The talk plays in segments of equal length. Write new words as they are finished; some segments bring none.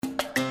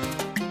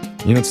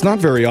You know, it's not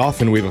very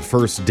often we have a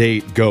first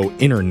date go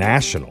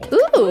international.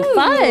 Ooh,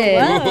 fun.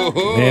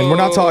 And we're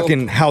not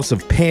talking House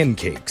of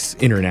Pancakes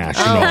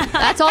international. Oh,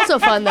 that's also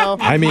fun, though.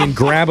 I mean,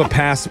 grab a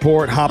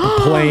passport, hop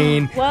a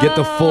plane, get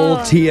the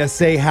full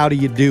TSA how do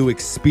you do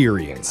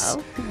experience.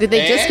 Oh. Did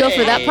they just go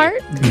for that part?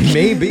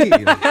 Maybe.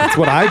 That's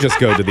what I just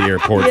go to the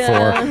airport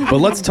for. But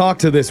let's talk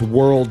to this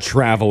world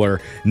traveler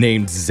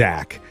named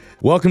Zach.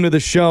 Welcome to the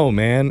show,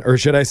 man. Or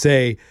should I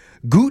say,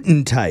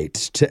 Guten Tag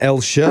to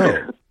El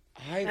Show.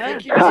 I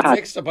think you just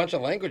mixed a bunch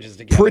of languages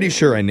together. Pretty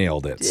sure I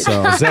nailed it.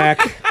 So,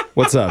 Zach,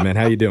 what's up, man?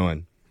 How you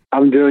doing?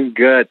 I'm doing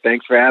good.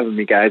 Thanks for having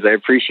me, guys. I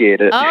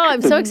appreciate it. Oh,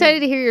 I'm so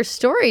excited to hear your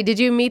story. Did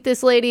you meet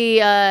this lady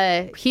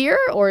here,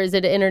 or is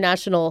it an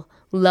international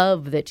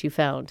love that you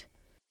found?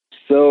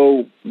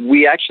 So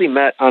we actually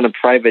met on a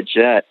private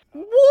jet.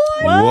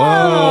 What?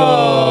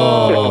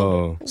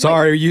 Whoa.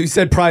 Sorry, you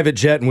said private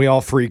jet and we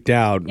all freaked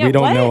out. Yeah, we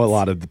don't know what? a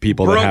lot of the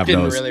people Brooke that have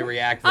didn't those. really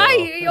react, though. Oh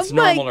It's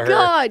my normal to her.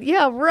 God.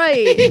 Yeah,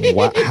 right.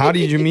 Wow. How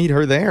did you meet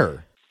her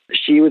there?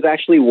 She was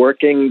actually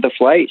working the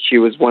flight. She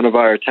was one of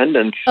our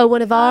attendants. Oh,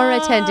 one of our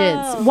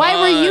attendants. Why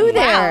were you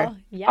there? Wow.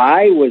 Yeah.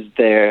 I was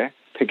there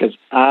because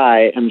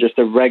I am just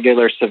a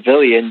regular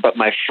civilian, but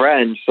my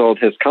friend sold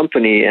his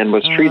company and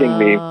was treating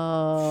me.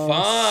 Oh,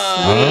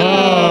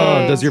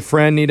 Oh, does your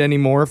friend need any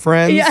more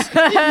friends? Yeah.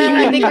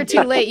 I think we're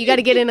too late. You got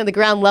to get into the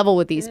ground level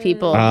with these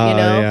people, you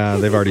know? Yeah,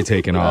 they've already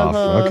taken off.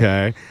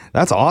 Okay.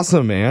 That's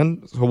awesome,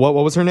 man. So what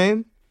was her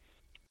name?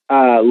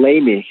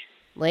 Laney.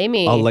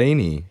 Laney.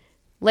 Laney.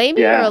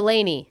 Laney Yeah. or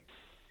Laney?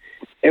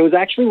 It was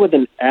actually with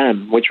an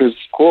M, which was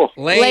cool.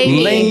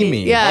 Laney.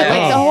 Laney. Yeah,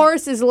 like the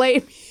horse is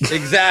Laney.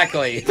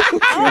 Exactly.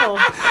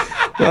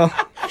 Oh. Well,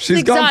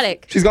 she's gone.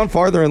 exotic. She's gone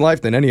farther in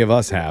life than any of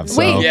us have. So.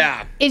 Wait.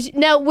 Yeah.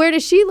 Now, where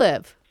does she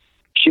live?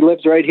 She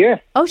lives right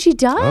here. Oh, she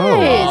does.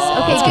 Okay,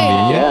 that's good.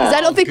 convenient. Because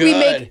I don't think we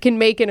Good. can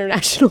make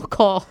international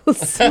calls.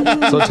 So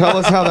tell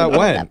us how that that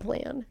went.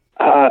 plan.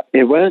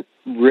 It went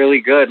really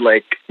good.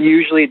 Like,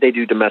 usually they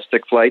do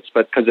domestic flights,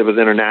 but because it was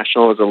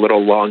international, it was a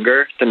little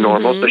longer than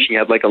normal. So she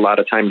had, like, a lot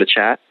of time to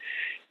chat.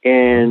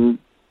 And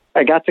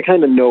I got to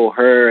kind of know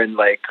her and,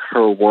 like,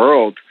 her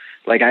world.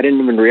 Like, I didn't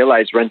even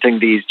realize renting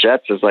these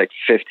jets is, like,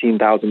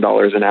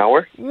 $15,000 an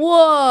hour.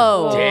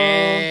 Whoa.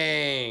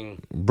 Dang.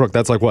 Brooke,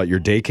 that's like what, your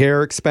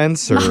daycare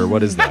expense or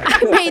what is that?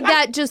 I made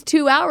that just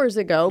 2 hours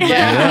ago, but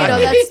Yeah. you know,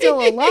 that's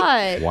still a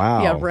lot.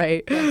 Wow. Yeah,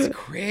 right. That's So,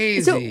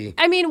 crazy.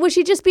 I mean, was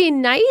she just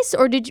being nice,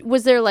 or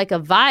was there like a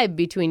vibe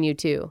between you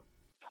two?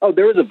 Oh,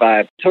 there was a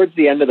vibe. Towards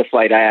the end of the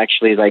flight, I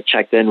actually, like,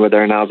 checked in with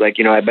her, and I was like,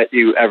 you know, I bet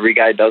you every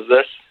guy does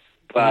this.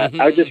 But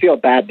I would just feel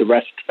bad the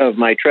rest of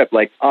my trip.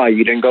 Like, oh,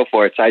 you didn't go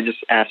for it. So I just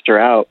asked her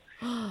out.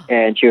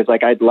 And she was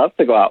like, I'd love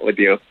to go out with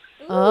you.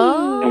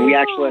 Oh. And we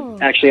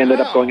actually ended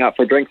up going out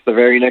for drinks the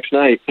very next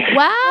night.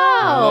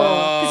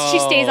 Wow. Because she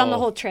stays on the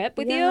whole trip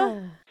with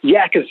you?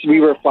 Yeah, because we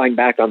were flying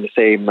back on the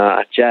same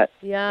jet.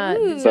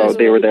 Yeah. So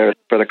they were there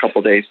for the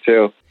couple days,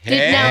 too.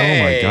 Hey.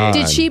 Oh, my God.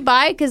 Did she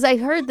buy? Because I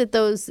heard that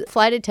those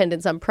flight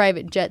attendants on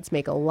private jets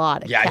make a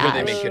lot of Yeah, I cash.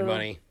 hear they make good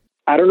money.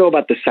 I don't know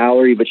about the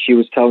salary, but she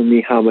was telling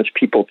me how much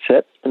people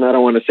tip. And I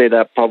don't want to say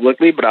that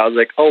publicly, but I was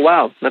like, oh,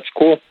 wow, that's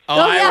cool. Oh,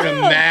 I would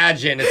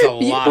imagine it's a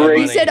lot of you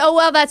money. You said, oh,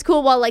 wow, that's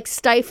cool, while like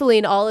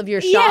stifling all of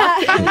your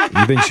shock.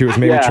 Yeah. You think she was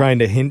maybe Yeah. trying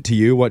to hint to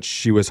you what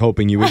she was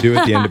hoping you would do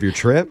at the end of your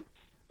trip?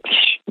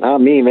 Not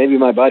me, maybe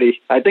my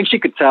buddy. I think she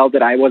could tell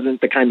that I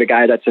wasn't the kind of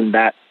guy that's in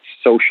that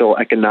social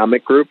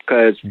economic group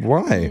because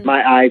Why?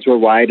 my eyes were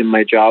wide and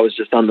my jaw was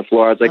just on the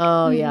floor. I was like,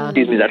 Oh, yeah.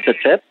 excuse me, that's a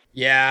tip?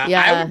 Yeah.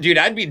 Yeah. Dude,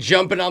 I'd be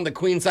jumping on the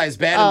queen size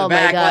bed Oh, in the my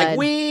back God.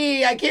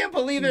 like, I can't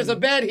believe there's a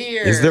bed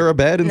here. Is there a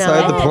bed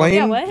inside the No. plane?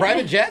 Yeah, what?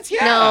 Private jets?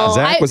 Yeah. No.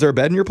 Zach, was there a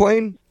bed in your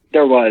plane?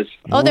 There was.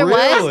 Oh, there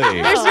Really? was?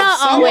 There's not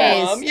Some of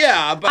always. them,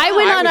 yeah, but I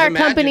went on would our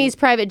imagine- company's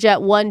private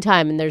jet one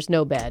time, and there's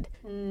no bed.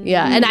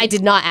 Yeah, and I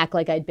did not act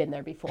like I'd been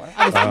there before.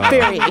 I was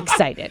very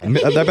excited.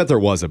 I bet there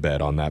was a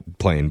bed on that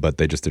plane, but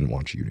they just didn't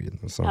want you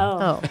to. So.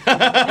 Oh.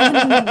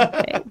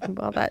 Okay.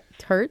 Well, that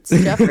hurts,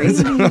 Jeffrey.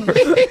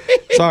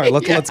 Sorry,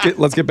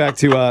 let's get back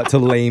to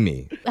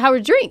Laney. How were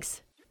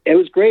drinks? It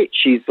was great.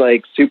 She's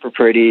like super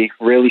pretty,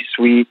 really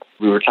sweet.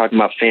 We were talking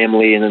about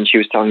family, and then she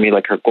was telling me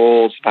like her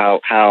goals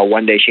about how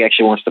one day she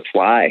actually wants to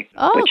fly.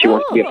 Oh, like she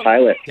wants to be a cool.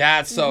 pilot.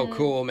 That's so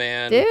cool,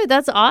 man. Dude,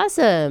 that's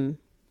awesome.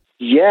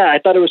 Yeah, I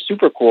thought it was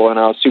super cool, and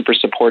I was super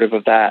supportive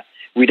of that.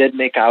 We did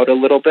make out a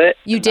little bit.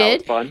 You and that was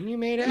did? fun. You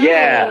made it.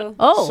 Yeah.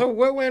 Oh. So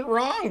what went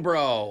wrong,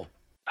 bro?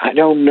 I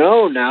don't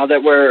know. Now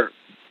that we're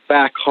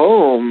back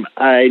home,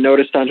 I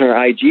noticed on her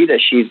IG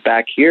that she's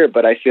back here,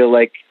 but I feel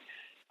like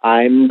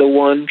I'm the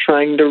one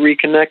trying to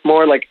reconnect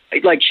more. Like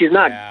she's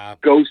not Yeah.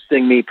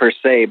 ghosting me per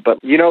se, but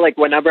you know, like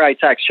whenever I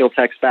text, she'll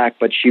text back,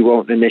 but she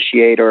won't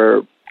initiate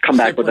or come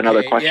back with another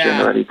Reciprocate, question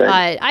yeah. or anything.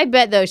 I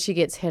bet though she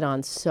gets hit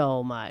on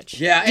so much.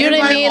 Yeah, Do you know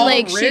and what I by mean? all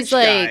Like rich she's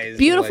like guys,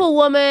 beautiful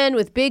woman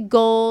with big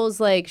goals.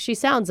 Like she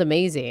sounds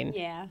amazing.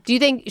 Yeah. Do you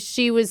think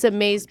she was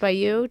amazed by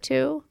you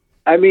too?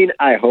 I mean,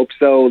 I hope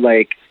so.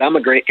 Like, I'm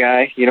a great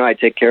guy. You know, I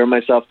take care of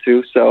myself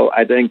too. So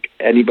I think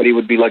anybody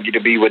would be lucky to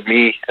be with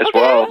me as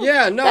well.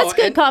 Yeah, no. That's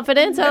good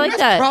confidence. I like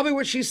that's that. probably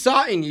what she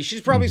saw in you.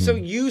 She's probably so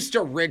used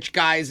to rich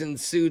guys in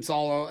suits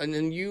and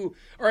then you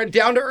are a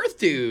down-to-earth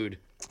dude.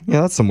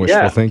 Yeah, that's some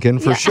wishful thinking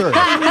for sure.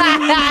 I'm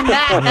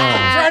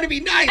trying to be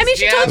nice, I mean,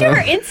 she told you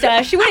her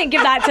Insta. She wouldn't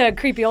give that to a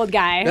creepy old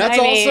guy. That's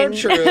also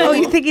true. Oh,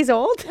 you think he's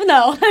old?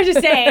 No, I'm just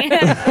saying.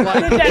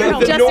 The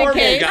Just in normal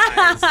case.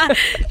 guys.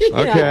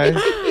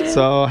 Okay.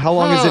 So how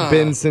long has it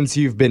been since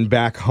you've been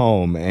back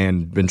home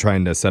and been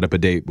trying to set up a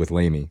date with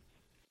Laney?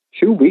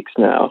 2 weeks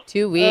now.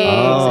 2 weeks.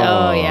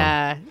 Oh,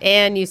 yeah.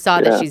 And you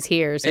saw that she's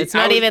here. So it's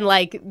not even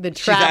like the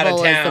She's out of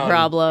travel is the town.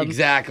 problem.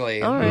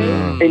 Exactly. All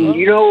right. And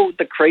you know,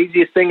 the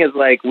craziest thing is,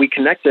 like, we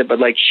connected, but,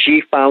 like,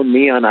 she found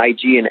me on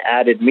IG and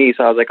added me.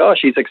 So I was like, oh,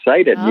 she's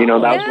excited. You know,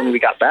 that was when we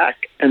got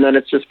back. And then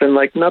it's just been,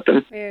 like,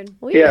 nothing. Weird.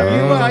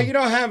 Yeah. You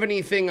don't have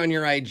anything on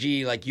your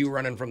IG, like you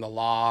running from the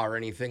law or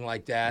anything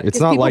like that? It's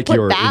not like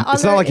your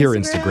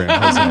Instagram,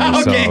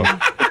 Jose.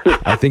 So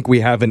I think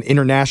we have an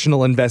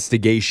international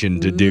investigation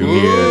to do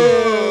here.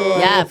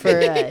 Yeah,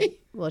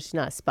 well, she's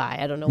not a spy.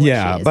 I don't know what she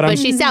is. But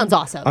she sounds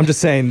awesome. I'm just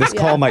saying this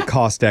call might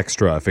cost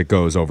extra if it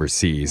goes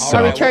overseas. So.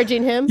 Are we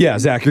charging him? Yeah,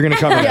 Zach, you're going to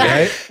cover that,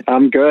 right?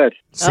 I'm good.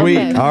 Sweet.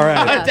 Okay. All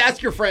right.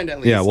 Ask your friend at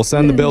least. Yeah, we'll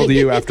send the bill to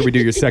you after we do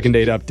your second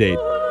date update.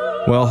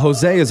 Well,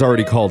 Jose has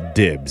already called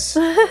dibs.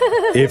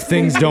 If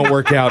things don't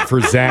work out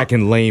for Zach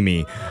and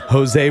Laney,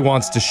 Jose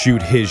wants to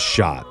shoot his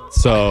shot.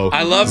 So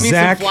I love me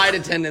Zach, some flight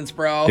attendants,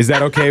 bro. is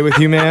that okay with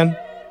you, man?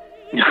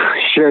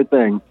 Sure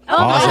thing.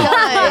 Awesome.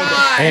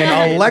 God.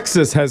 And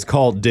Alexis has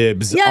called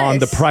dibs on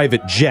the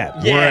private jet,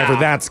 wherever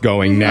that's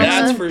going next.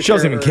 That's for She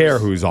doesn't even sure. care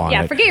who's on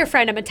Yeah, it. forget your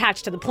friend. I'm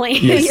attached to the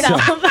plane. Yes. You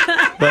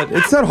know? But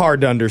it's not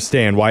hard to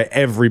understand why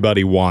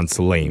everybody wants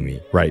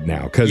Laney right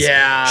now. Because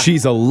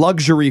she's a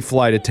luxury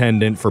flight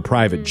attendant for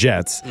private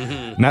jets.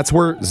 And that's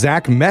where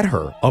Zach met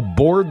her,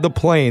 aboard the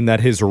plane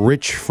that his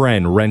rich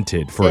friend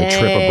rented for a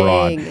trip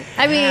abroad.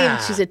 I mean,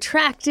 she's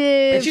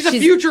attractive. And she's a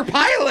future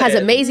pilot. Has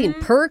amazing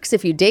perks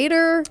if you date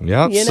her.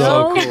 Yep. You So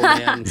know? Cool,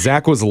 man.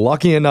 Zach was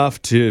lucky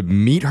enough to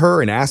meet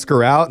her and ask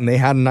her out, and they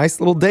had a nice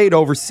little date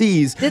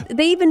overseas.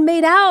 They even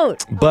made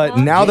out. But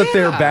now that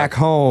they're back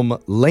home,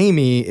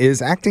 Laney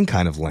is acting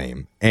kind of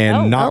lame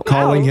and not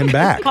calling him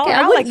back. Call her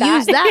I out wouldn't like that.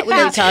 use that when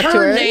you talk to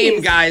Her her.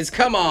 name, guys.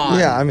 Come on.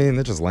 Yeah, I mean,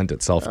 that just lent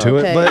itself to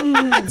Okay. it.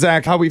 But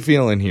Zach, how we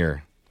feeling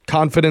here?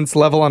 Confidence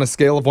level on a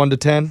scale of 1 to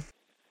 10?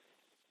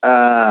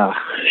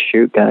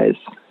 Shoot, guys.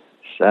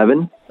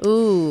 7.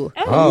 Ooh.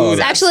 Oh,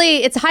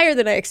 It's higher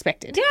than I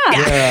expected.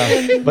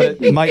 yeah. But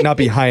it might not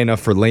be high enough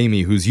for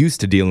Laney, who's used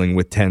to dealing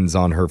with 10s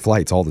on her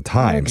flights all the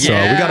time. So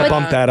we got to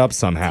bump that up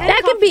somehow.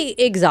 That can be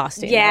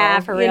exhausting. Yeah,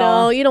 though. for You real.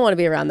 know, you don't want to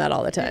be around that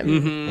all the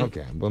time.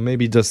 Okay, well,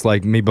 maybe just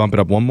maybe bump it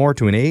up one more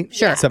to an 8?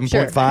 Sure,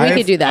 7.5? We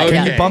could do that,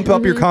 Can yeah. you bump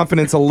up your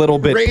confidence a little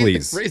bit,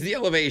 please? Raise the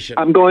elevation.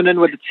 I'm going in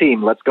with the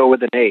team. Let's go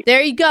with an 8.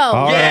 There you go.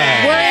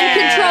 right.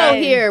 We're in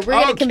control here. We're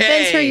going to Okay.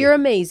 convince her you're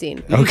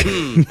amazing.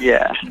 Okay.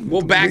 Yeah.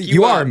 We'll back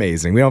You up. are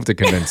amazing. We don't have to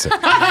convince her.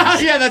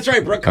 Yeah, that's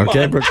right, Brooke. Come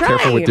Okay, on. Brooke,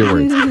 careful with your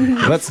words.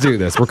 Let's do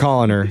this. We're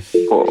calling her.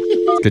 Cool.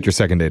 Let's get your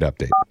second date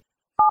update.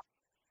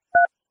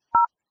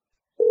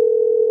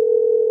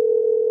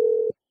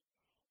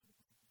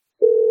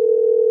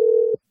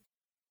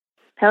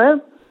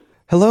 Hello?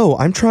 Hello,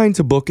 I'm trying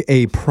to book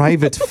a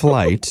private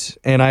flight,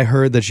 and I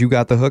heard that you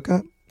got the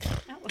hookup.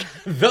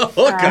 The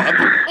hookup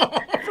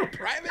for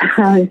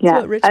private.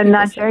 Yeah. rich I'm people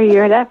not sure who you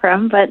heard that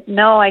from, but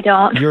no, I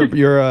don't.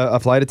 You're a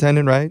flight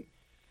attendant, right?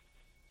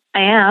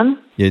 I am.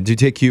 Yeah. Do you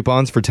take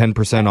coupons for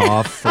 10%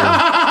 off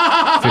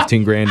for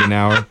 15 grand an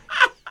hour?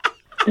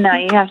 No,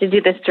 you have to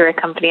do this through a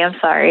company. I'm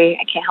sorry.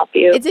 I can't help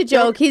you. It's a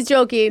joke. He's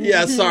joking.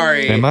 Yeah,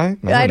 sorry. Am I?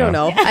 I don't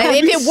know. If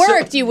it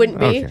worked, you wouldn't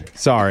be. Okay.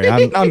 Sorry,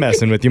 I'm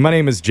messing with you. My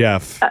name is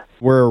Jeff.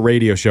 We're a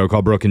radio show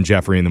called Brooke and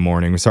Jeffrey in the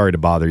Morning. We're sorry to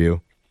bother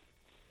you.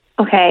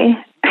 Okay.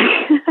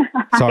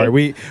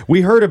 Sorry,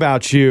 we heard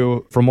about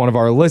you from one of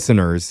our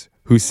listeners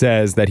who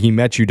says that he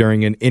met you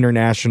during an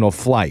international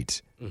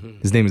flight.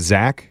 His name is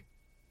Zach?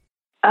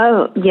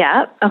 Oh,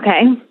 yeah.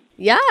 Okay.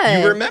 Yeah.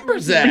 You remember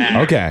Zach?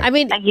 Okay. I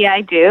mean, Yeah,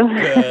 I do.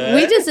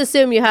 we just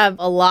assume you have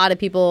a lot of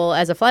people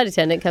as a flight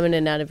attendant coming in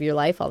and out of your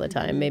life all the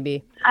time,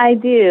 maybe. I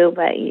do,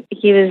 but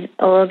he was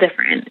a little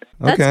different.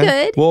 That's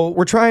good. Well,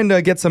 we're trying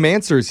to get some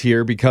answers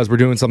here because we're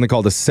doing something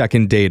called a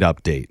second date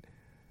update.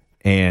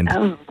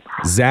 And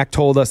Zach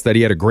told us that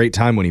he had a great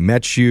time when he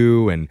met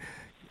you and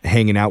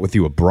hanging out with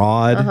you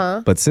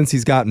abroad. But since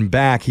he's gotten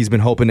back, he's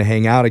been hoping to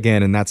hang out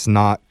again, and that's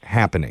not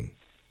happening.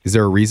 Is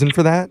there a reason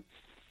for that?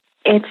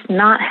 It's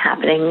not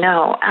happening,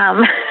 no.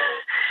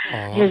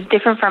 He's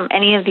different from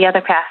any of the other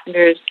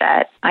passengers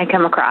that I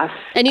come across.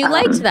 And you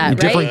liked that, right?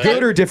 Different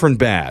good or different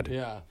bad?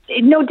 Yeah.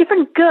 No,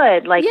 different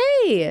good. Like,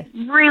 Yay.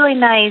 really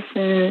nice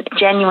and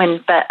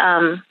genuine, but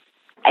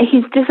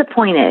he's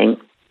disappointing.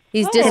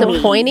 He's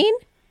disappointing?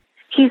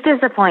 He's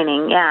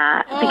disappointing,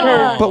 yeah.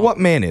 Because But what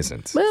man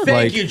isn't?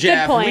 Thank you,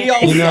 Jeff. point. We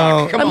all You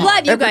know, suck. Come I'm on.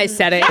 glad you guys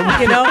said it.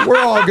 You know, We're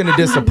all going to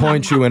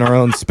disappoint you in our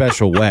own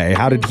special way.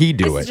 How did he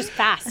do It's it? just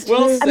fast.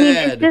 Well I mean, it's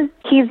said. just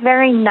he's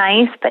very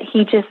nice, but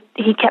he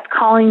kept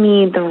calling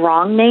me the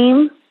wrong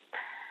name,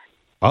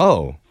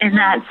 Oh. and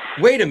that's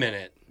Wait a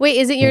minute. wait,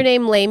 isn't your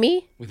name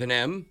Laney? With an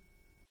M?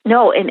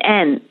 no an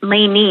N,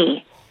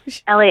 Laney,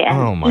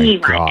 Oh, my Laney.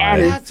 God.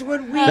 That's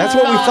what we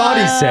thought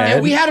he said.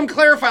 And we had him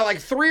clarify like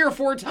 3 or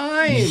 4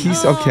 times.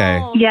 He's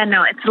okay. Yeah,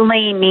 no, it's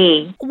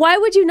Laney. Why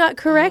would you not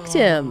correct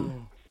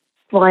him?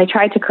 Well, I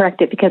tried to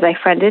correct it because I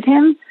friended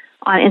him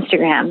on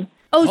Instagram.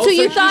 Oh, so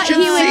you he thought he should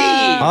would.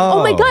 see.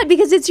 Oh my God,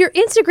 because it's your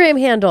Instagram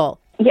handle.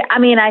 Yeah, I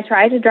mean, I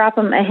tried to drop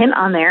him a hint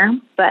on there,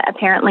 but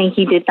apparently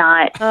he did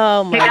not.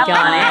 Oh my pick up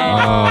on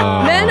it.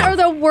 Oh. Men are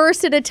the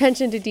worst at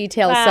attention to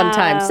details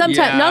sometimes.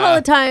 Sometimes, not all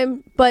the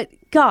time, but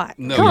God,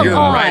 No, come you're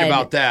on. right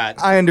about that.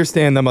 I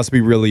understand that must be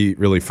really,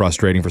 really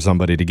frustrating for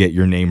somebody to get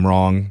your name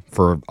wrong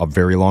for a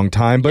very long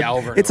time, but Yeah,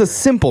 over and it's a over.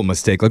 simple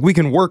mistake. Like, we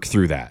can work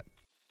through that.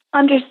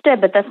 Understood,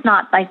 but that's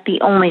not like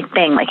the only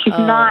thing. Like he's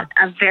not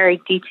a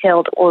very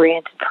detailed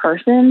oriented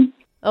person.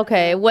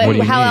 Okay, What do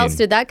you how mean? else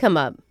did that come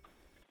up?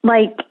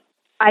 Like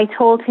I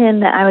told him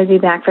that I would be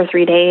back for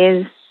 3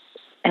 days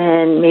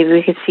and maybe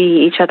we could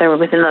see each other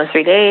within those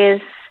 3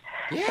 days.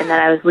 And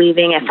then I was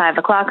leaving at 5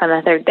 o'clock on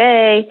the third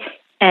day,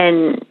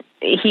 and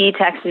he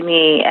texted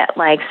me at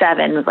like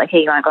 7, was like, hey,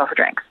 you want to go for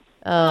drinks?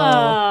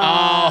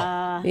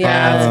 Oh,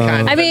 Yeah. that's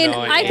kind of I mean,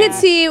 annoying. I could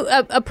see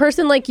a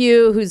person like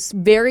you who's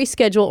very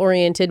schedule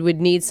oriented would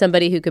need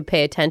somebody who could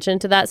pay attention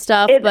to that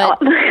stuff. But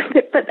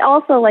But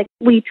also, like,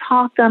 we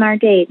talked on our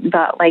date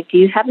about, like, do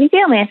you have any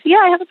family? I said, yeah,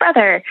 I have a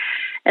brother.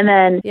 And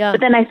then, Yeah.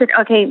 but then I said,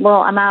 okay,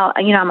 well, I'm out,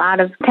 I'm out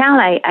of town.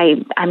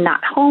 I'm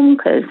not home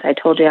because I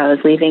told you I was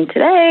leaving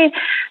today.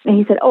 And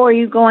he said, oh, are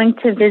you going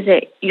to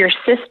visit your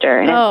sister?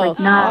 And Oh. it's like,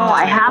 no,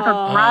 I have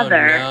a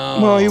brother.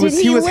 Oh, Well, he did was.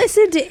 he, He was.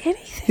 listen to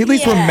anything? He at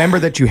least remember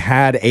that you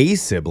had a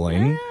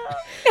sibling.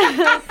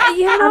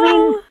 I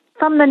mean,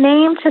 from the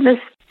name to the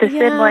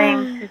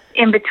siblings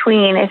in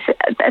between,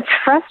 it's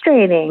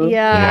frustrating.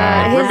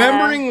 Yeah. Yeah.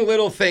 Remembering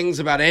little things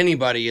about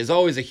anybody is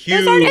always a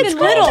huge aren't even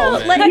little.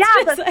 compliment. Like,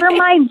 Yeah, but for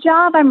my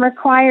job, I'm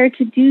required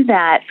to do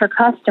that for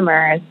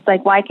customers.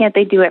 Like, why can't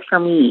they do it for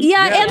me?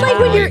 Yeah, Yeah, and like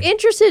when totally. you're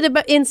interested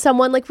in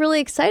someone, like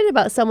really excited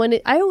about someone,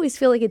 I always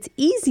feel like it's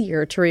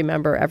easier to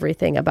remember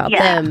everything about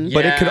Yeah. them.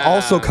 But it could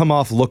also Yeah. come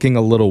off looking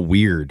a little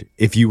weird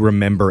if you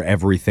remember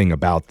everything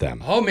about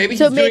them. Oh, maybe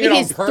So he's doing maybe it on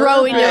he's purpose.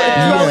 throwing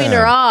Yeah.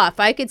 her off.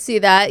 I could see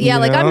that. Yeah,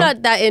 like I'm know?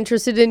 not that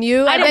interested in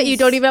you. I bet don't you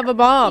don't even have a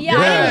mom. Yeah,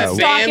 I Yeah. didn't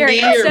stalk your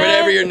Bambi or Insta.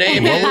 whatever your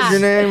name What was your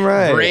is. name?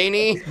 Right.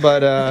 Brainy.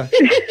 But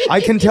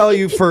I can tell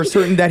you for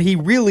certain that he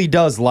really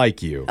does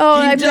like you.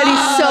 Oh, He I bet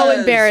he's so does.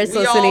 embarrassed We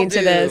all listening to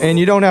do. this. And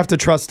you don't have to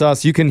trust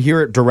us. You can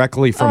hear it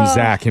directly from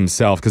Zach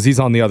himself because he's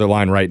on the other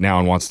line right now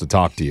and wants to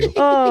talk to you.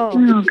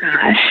 Oh,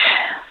 gosh.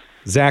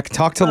 Zach,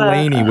 talk to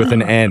Laney with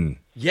an N.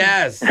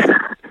 Yes.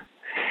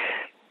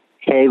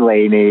 Hey,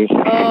 Laney. He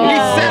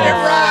said it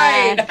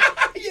right.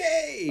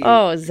 Yay.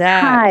 Oh,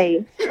 Zach. Hi.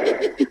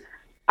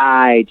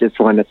 I just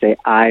want to say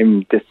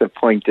I'm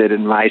disappointed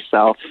in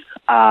myself.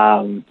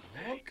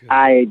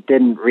 I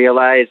didn't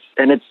realize,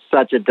 and it's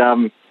such a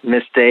dumb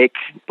mistake.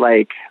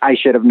 Like, I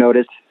should have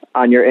noticed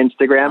on your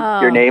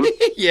Instagram, your name.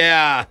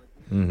 Yeah.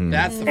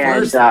 That's the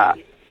first And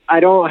thing. I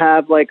don't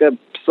have like a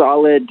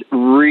solid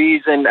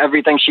reason.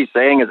 Everything she's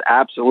saying is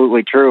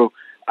absolutely true.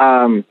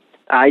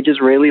 I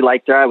just really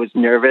liked her. I was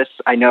nervous.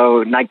 I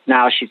know like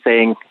now she's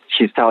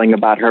telling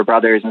about her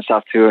brothers and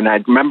stuff too. And I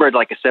remembered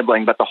like a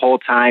sibling, but the whole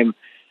time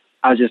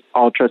I was just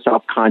ultra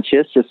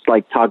self-conscious, just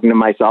like talking to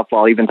myself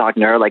while even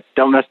talking to her, like,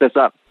 don't mess this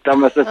up. Don't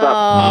mess this up.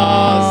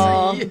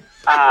 Oh,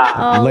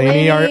 oh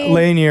Laney, Laney.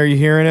 Laney, are you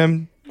hearing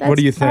him? What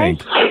do you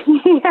think?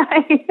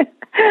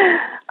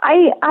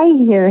 I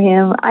hear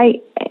him.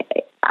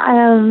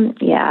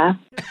 Yeah.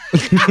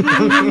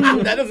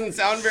 That doesn't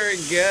sound very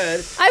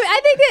good.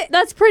 I think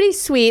that's pretty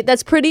sweet.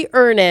 That's pretty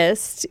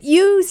earnest.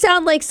 You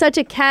sound like such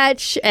a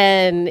catch,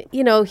 and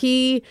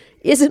he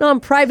isn't on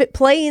private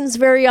planes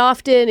very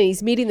often, and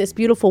he's meeting this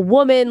beautiful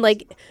woman.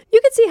 Like, you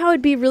could see how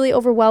it'd be really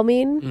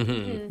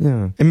overwhelming.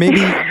 Yeah. And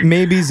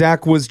maybe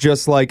Zach was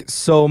just like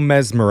so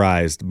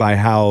mesmerized by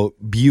how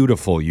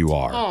beautiful you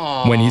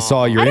are when he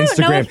saw your I don't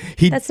know Instagram.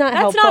 if- That's not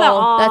That's helpful. not a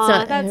aw.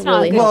 That's That's not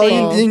really not Well,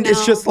 helpful.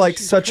 it's just like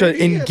such an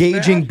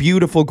engaging,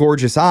 beautiful,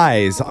 gorgeous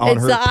eyes on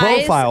It's her the eyes?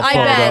 profile I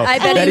photo.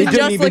 bet that he he was didn't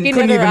just even looking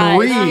couldn't at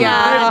her even eyes. read.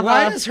 Yeah.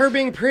 Why is her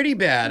being pretty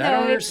bad? I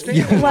don't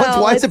understand.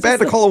 Why is it bad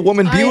to call a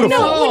woman beautiful?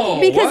 know.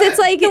 Because What? it's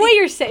like The way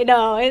you're saying,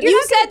 no.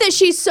 you said that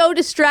she's so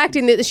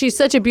distracting that she's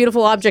such a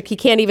beautiful object he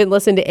can't even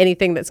listen to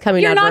anything that's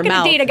coming You're out not of her going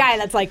mouth. to date a guy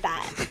that's like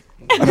that.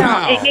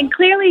 Wow. And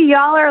clearly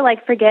y'all are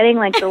like forgetting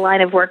like the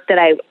line of work that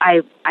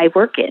I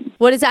work in.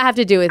 What does that have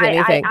to do with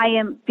anything? I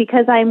am,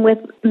 because I'm with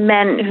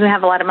men who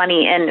have a lot of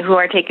money and who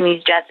are taking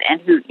these jets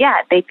and who,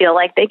 they feel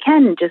like they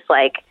can just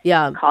like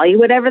call you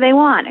whatever they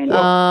want. And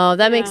oh,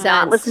 that makes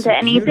not sense. listen to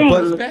anything.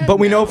 But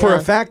we know for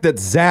a fact that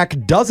Zach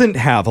doesn't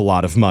have a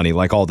lot of money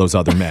like all those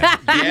other men.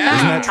 Yeah.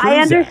 Isn't that true,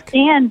 I Zach?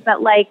 understand,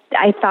 but like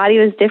I thought he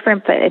was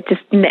different, but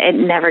it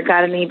never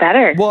got any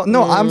better. Well,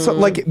 no, I'm so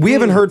like we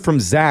haven't heard from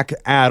Zach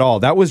at all.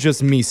 That was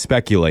just me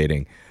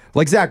speculating.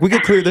 Like, Zach, we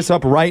could clear this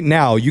up right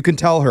now. You can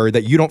tell her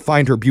that you don't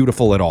find her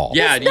beautiful at all.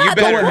 Yeah, you not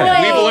better. the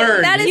point. We've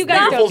learned. That is You guys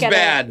don't beautiful's get it.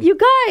 bad. You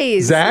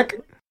guys. Zach?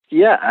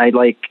 Yeah,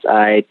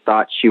 I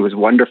thought she was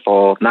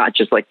wonderful. Not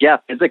just like,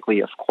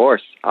 physically, of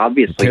course,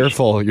 obviously.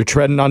 Careful. You're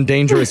treading on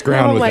dangerous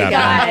ground Oh with my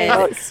that.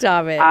 God.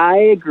 Stop it. I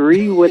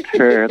agree with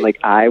her. Like,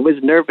 I was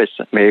nervous.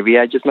 Maybe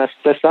I just messed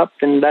this up,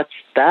 and that's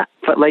that.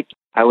 But, like,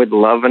 I would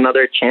love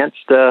another chance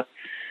to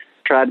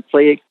try to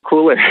play it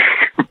cooler.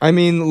 I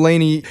mean,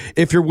 Laney,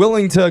 if you're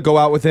willing to go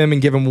out with him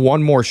and give him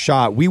one more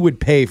shot, we would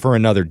pay for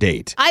another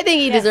date. I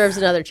think he deserves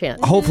another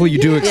chance. Hopefully you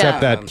do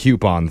accept Yeah. that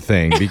coupon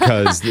thing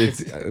because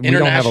it's we don't have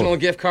International a,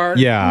 gift card.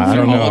 Yeah, I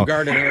don't know. Olive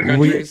Garden in other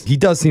countries. He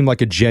does seem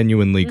like a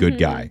genuinely good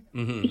guy.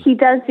 He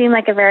does seem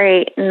like a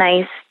very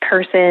nice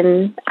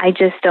person.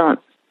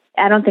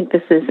 I don't think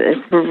this is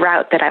a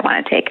route that I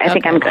want to take. I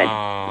think I'm good.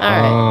 All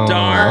right.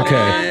 Darn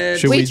Okay. it.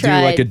 Should We we do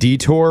like a tried.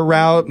 detour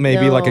route?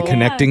 Maybe like a No.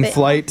 connecting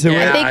flight to Yeah.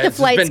 I it? think the it's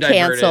flight's been diverted.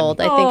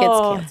 canceled. I think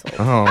it's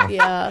canceled. Oh.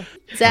 Yeah.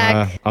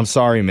 Zach, I'm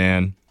sorry,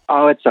 man.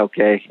 Oh, it's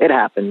okay. It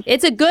happens.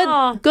 it's a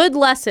good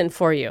lesson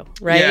for you,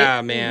 right?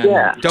 Yeah, man.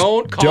 Yeah.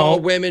 Don't call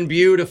Don't- women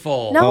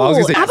beautiful. No, Oh, I was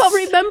gonna say- how about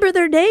remember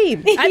their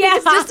name? I think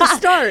it's just a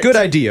start. Good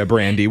idea,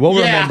 Brandy. We'll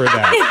Yeah. remember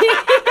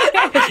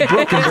that.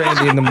 Brooke and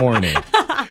Brandy in the morning.